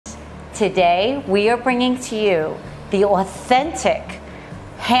Today, we are bringing to you the authentic,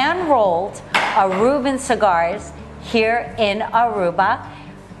 hand-rolled Aruban cigars here in Aruba.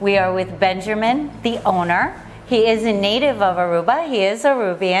 We are with Benjamin, the owner. He is a native of Aruba. He is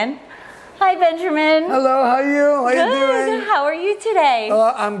Arubian. Hi, Benjamin. Hello, how are you? How are you doing? How are you today?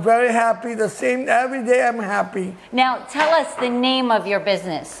 I'm very happy. The same, every day I'm happy. Now, tell us the name of your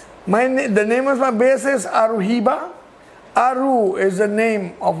business. The name of my business is AruHiba. Aru is the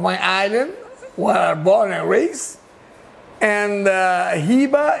name of my island where I was born and raised. And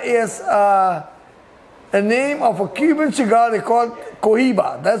Hiba is the name of a Cuban cigar they call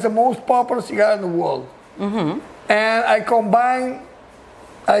Cohiba. That's the most popular cigar in the world. Mm-hmm. And I combine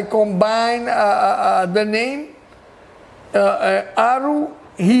the name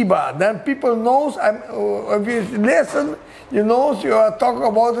AruHiba. Then people knows, if you listen, you know you are talking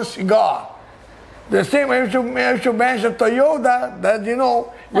about a cigar. The same if you mention Toyota, that you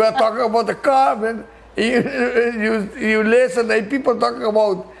know you are talking about the car. But you listen, and people talking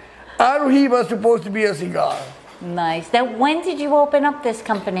about AruHiba supposed to be a cigar. Nice. Now, when did you open up this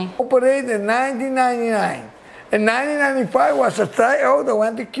company? Operated in 1999. In 1995 was a tryout. I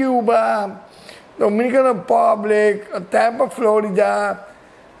went to Cuba, Dominican Republic, Tampa, Florida,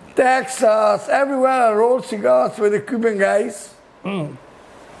 Texas, everywhere I rolled cigars with the Cuban guys.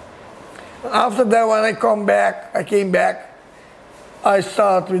 After that, when I came back, I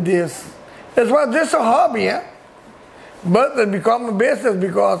started with this. It was just a hobby, but it became a business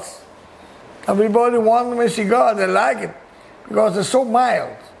because everybody wanted my cigar. They like it because it's so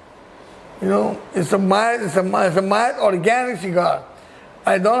mild. You know, it's a mild organic cigar.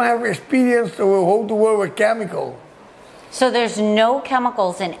 I don't have experience to how to work with chemical. So there's no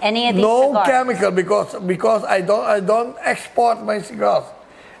chemicals in any of these cigars? No chemical because I don't export my cigars.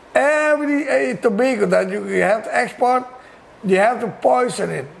 Every tobacco that you have to export, you have to poison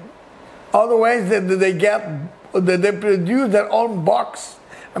it. Otherwise, they produce their own box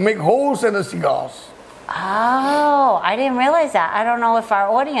and make holes in the cigars. Oh, I didn't realize that. I don't know if our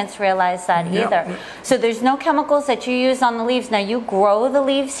audience realized that either. So there's no chemicals that you use on the leaves. Now, you grow the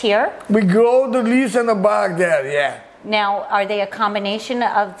leaves here? We grow the leaves in the bark there, yeah. Now, are they a combination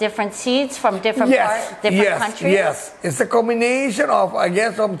of different seeds from different countries? Yes, it's a combination of, I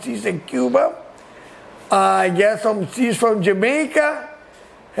guess, some seeds in Cuba, I guess some seeds from Jamaica,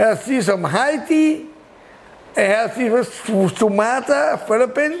 has seeds from Haiti, it has seeds from Sumatra,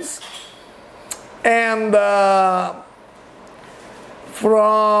 Philippines, and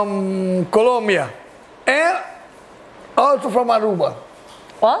from Colombia, and also from Aruba.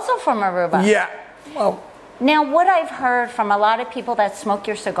 Also from Aruba? Yeah. Well, now, what I've heard from a lot of people that smoke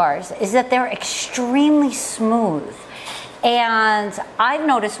your cigars is that they're extremely smooth. And I've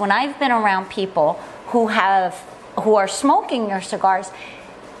noticed when I've been around people who are smoking your cigars,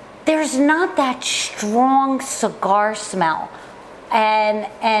 there's not that strong cigar smell.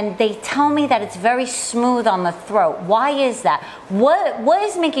 And they tell me that it's very smooth on the throat. Why is that? What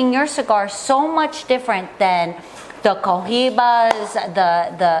is making your cigar so much different than the Cohibas,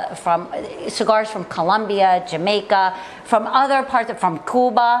 from cigars from Colombia, Jamaica, from other parts, from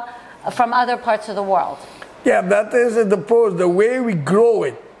Cuba, from other parts of the world? Yeah, that is the way we grow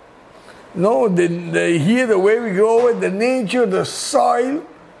it. No, the way we grow it, the nature, the soil.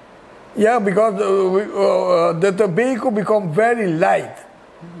 Yeah, because the tobacco become very light,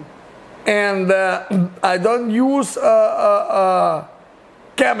 and I don't use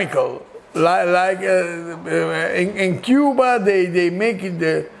chemical. Like in Cuba, they make it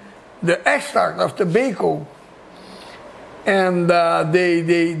the extract of tobacco, and they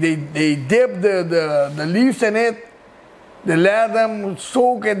dip the leaves in it. They let them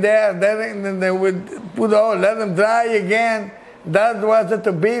soak it there. Then they would let them dry again. That's why the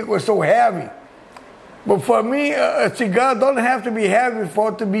tobacco is so heavy. But for me, a cigar don't have to be heavy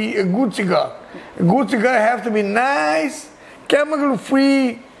for it to be a good cigar. A good cigar have to be nice, chemical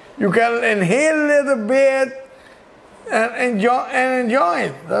free. You can inhale a little bit and enjoy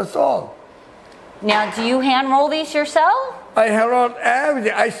it. That's all. Now, do you hand roll these yourself? I hand roll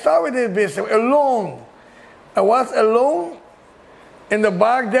everything. I started this business alone. I was alone in the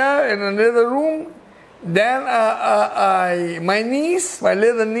back there in another room. Then my niece, my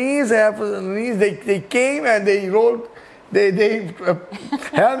little niece, I have a niece. They came and they rolled. They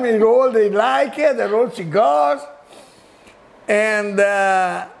helped me roll. They like it. They rolled cigars, and.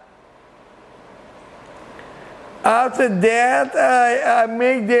 After that, I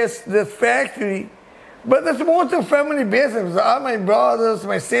make this factory, but it's mostly family business. All my brothers,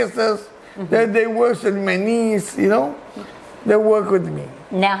 my sisters, they work with my niece, you know, they work with me.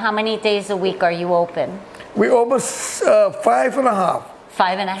 Now, how many days a week are you open? We open 5.5.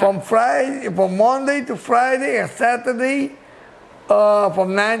 5.5. From Monday to Friday and Saturday,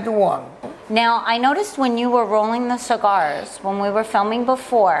 from 9 to 1. Now, I noticed when you were rolling the cigars, when we were filming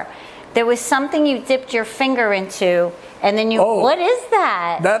before, there was something you dipped your finger into, and then you, what is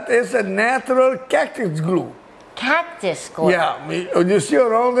that? That is a natural cactus glue. Cactus glue? Yeah, you see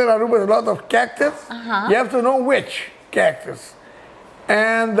around in Aruba a lot of cactus. You have to know which cactus.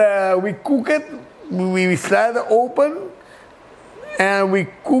 And we cook it, we slide it open, and we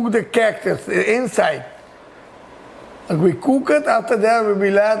cook the cactus inside. And we cook it, after that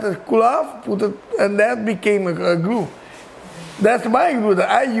we let it cool off, put it, and that became a glue. That's my glue that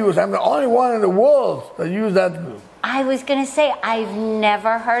I use. I'm the only one in the world that use that glue. I was going to say, I've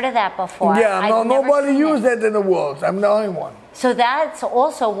never heard of that before. Yeah, nobody uses that in the world. I'm the only one. So that's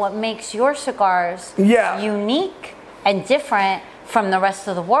also what makes your cigars unique and different from the rest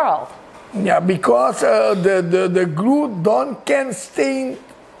of the world. Yeah, because the glue can't stain.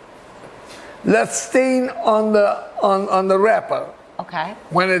 Let's stain on the wrapper. Okay.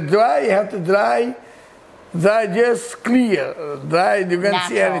 When it dry, you have to dry just clear. Dry, you can't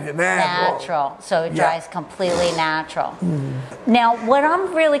see anything. Natural. So it dries completely natural. Now, what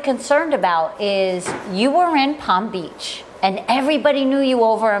I'm really concerned about is you were in Palm Beach, and everybody knew you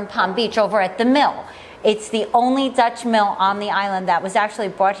over in Palm Beach, over at the mill. It's the only Dutch mill on the island that was actually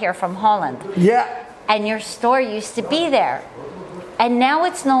brought here from Holland. Yeah. And your store used to be there. And now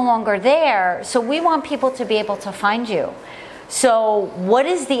it's no longer there, so we want people to be able to find you. So what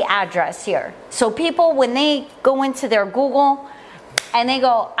is the address here? So people, when they go into their Google and they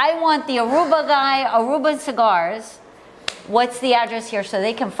go, I want the Aruba guy, Aruba cigars, what's the address here so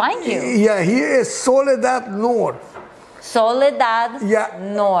they can find you? Yeah, here is Soledad North. Soledad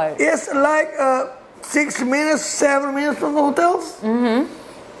North. It's like 6 minutes, 7 minutes from the hotels.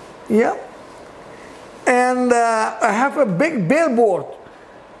 Yeah. And I have a big billboard,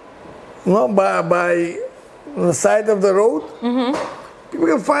 by the side of the road. People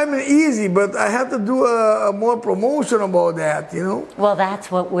can find me easy, but I have to do a more promotion about that, Well, that's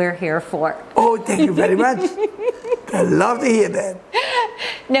what we're here for. Oh, thank you very much. I love to hear that.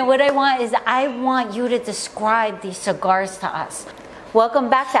 Now, what I want you to describe these cigars to us. Welcome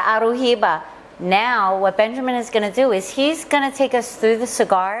back to AruHiba. Now, what Benjamin is going to do is he's going to take us through the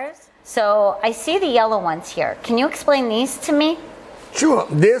cigars. So I see the yellow ones here. Can you explain these to me? Sure.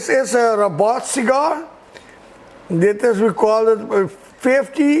 This is a robot cigar. This is, we call it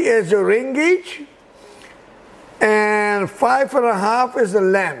 50 is the ring gauge, and 5.5 is the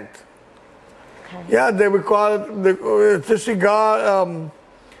length. Okay. Yeah, we call it the cigar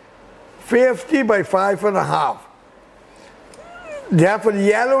 50 by 5.5. They have a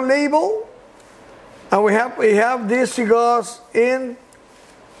yellow label, and we have these cigars in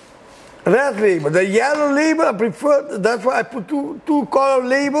red label. The yellow label I prefer. That's why I put two color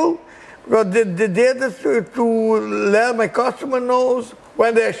label, because they did this to let my customer knows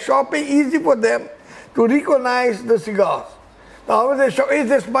when they're shopping, easy for them to recognize the cigars. Now when they show, is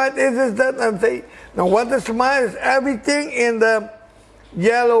this mine, is this that, and say, now what is mine is everything in the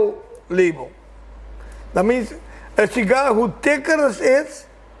yellow label. That means a cigar who thicker it is,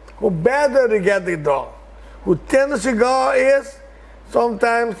 who better they get the draw. Who thinner cigar is,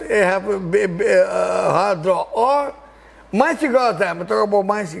 sometimes it have a hard draw. Or my cigars, I'm talking about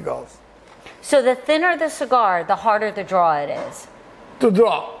my cigars. So the thinner the cigar, the harder the draw it is. To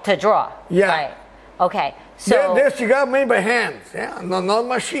draw. To draw. Yeah. Right. Okay. So they're cigar made by hands, not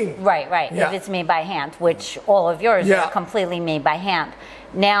machine. Right. Yeah. If it's made by hand, which all of yours are completely made by hand.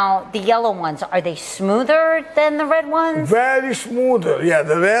 Now, the yellow ones, are they smoother than the red ones? Very smoother. Yeah,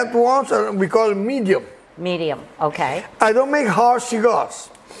 the red ones we call medium. Medium. Okay. I don't make hard cigars.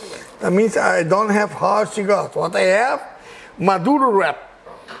 That means I don't have hard cigars. What I have, Maduro wrap.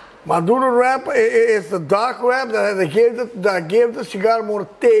 Maduro wrap is the dark wrap that gave the cigar more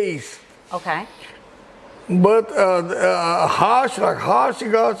taste. Okay. But harsh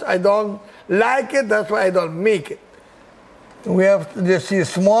cigars, I don't like it. That's why I don't make it. We have to just see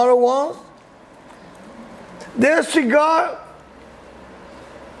smaller ones. Their cigar,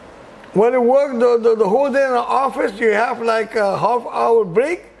 when you work the whole day in the office, you have like a half-hour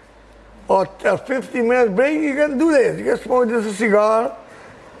break or a 15-minute break. You can do this. You can smoke this cigar.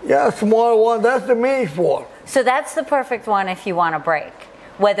 Yeah, a small one. That's the main for. So that's the perfect one if you want a break.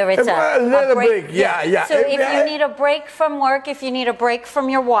 Whether it's a little break. Yeah. So if you need a break from work, if you need a break from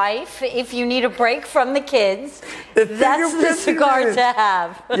your wife, if you need a break from the kids, that's the cigar to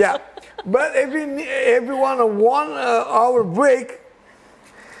have. Yeah, but if you want a 1 hour break,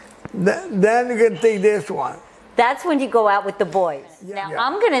 then you can take this one. That's when you go out with the boys. Now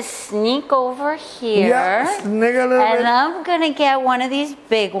I'm gonna sneak over here. Yeah, sneak a little and bit. I'm gonna get one of these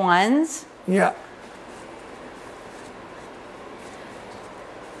big ones. Yeah.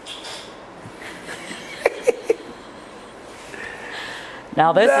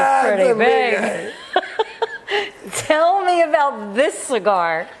 Now this That's is pretty a big. Tell me about this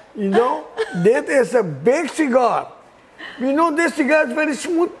cigar. You know, that is a big cigar. You know, this cigar is very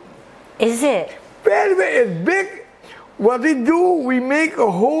smooth. Is it? Very, it's big. What we do, we make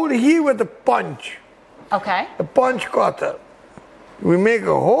a hole here with a punch. Okay. A punch cutter. We make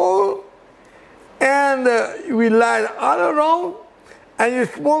a hole and we light it all around and you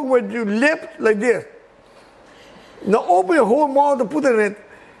smoke with your lips like this. Now open your whole mouth to put it in it.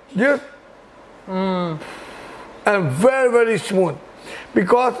 Just and very, very smooth.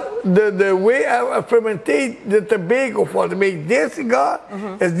 Because the way I fermentate the tobacco for to make this cigar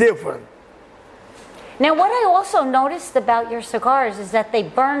is different. Now what I also noticed about your cigars is that they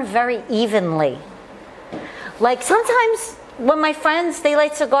burn very evenly. Like sometimes when my friends, they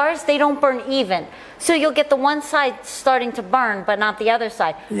light cigars, they don't burn even. So you'll get the one side starting to burn, but not the other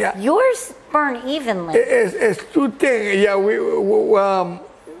side. Yeah. Yours burn evenly. It's two things. Yeah,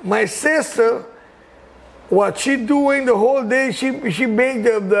 my sister, what she doing the whole day, she make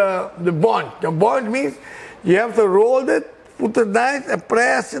the bunch. The bunch means you have to roll it, put it nice and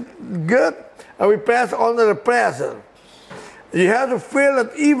press it good, and we press it under the presser. You have to fill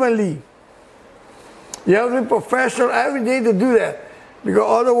it evenly. You have to be professional every day to do that. Because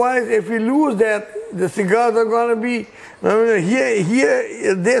otherwise, if you lose that, the cigars are going to be,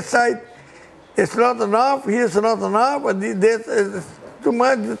 here, this side, it's not enough, here's not enough, and this is too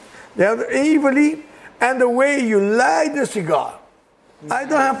much. They have to evenly, and the way you light the cigar. I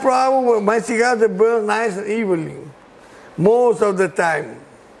don't have problem with my cigars that burn nice and evenly, most of the time.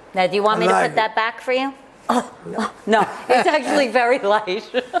 Now, do you want me to put that back for you? Oh, no, it's actually very light.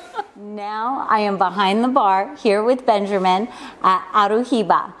 Now I am behind the bar here with Benjamin at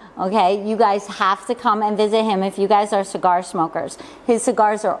AruHiba. Okay, you guys have to come and visit him if you guys are cigar smokers. His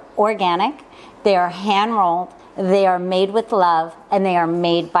cigars are organic, they are hand rolled, they are made with love, and they are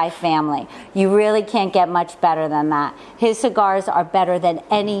made by family. You really can't get much better than that. His cigars are better than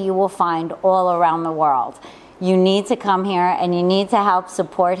any you will find all around the world. You need to come here and you need to help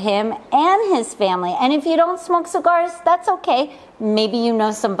support him and his family. And if you don't smoke cigars, that's okay. Maybe you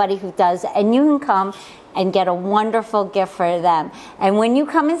know somebody who does, and you can come and get a wonderful gift for them. And when you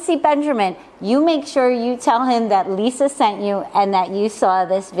come and see Benjamin, you make sure you tell him that Lisa sent you and that you saw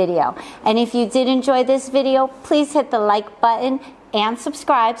this video. And if you did enjoy this video, please hit the like button and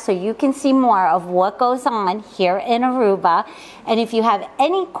subscribe so you can see more of what goes on here in Aruba. And if you have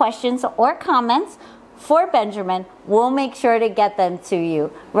any questions or comments for Benjamin, we'll make sure to get them to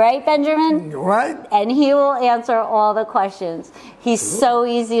you. Right, Benjamin? Right. And he will answer all the questions. He's so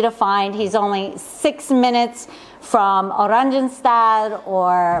easy to find. He's only 6 minutes from Oranjestad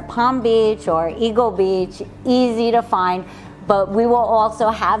or Palm Beach or Eagle Beach. Easy to find. But we will also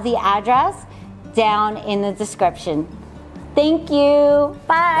have the address down in the description. Thank you.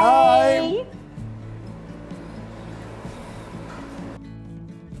 Bye. Bye.